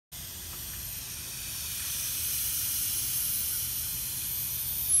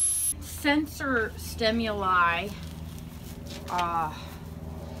Sensor stimuli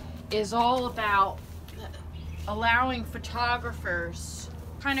is all about allowing photographers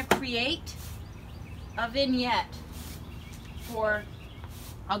kind of create a vignette for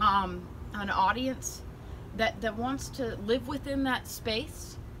an audience that wants to live within that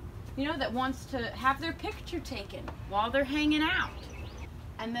space, you know, that wants to have their picture taken while they're hanging out.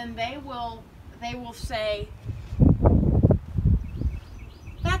 And then they will say,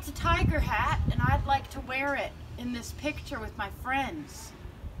 that's a tiger hat and I'd like to wear it in this picture with my friends.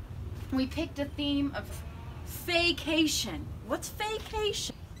 We picked a theme of fakation. What's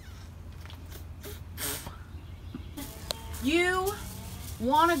fakation? You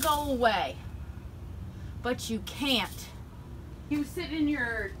want to go away, but you can't. You sit in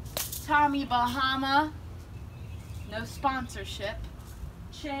your Tommy Bahama, no sponsorship,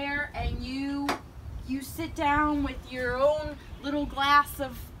 chair, and you sit down with your own little glass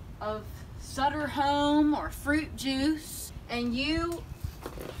of Sutter Home or fruit juice, and you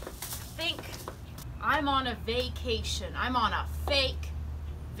think, I'm on a vacation. I'm on a fake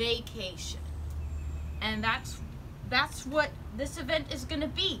vacation. And that's what this event is going to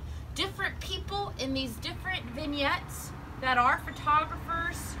be. Different people in these different vignettes that our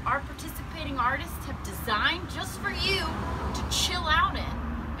photographers, our participating artists have designed just for you to chill out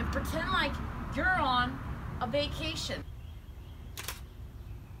in and pretend like you're on a vacation.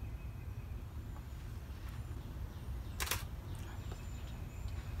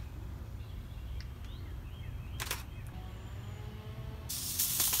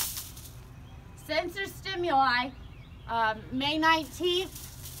 Sensor Stimuli, May 19th,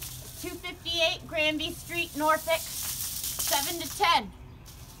 258 Granby Street, Norfolk, 7 to 10.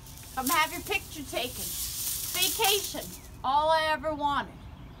 Come have your picture taken. Vacation, all I ever wanted.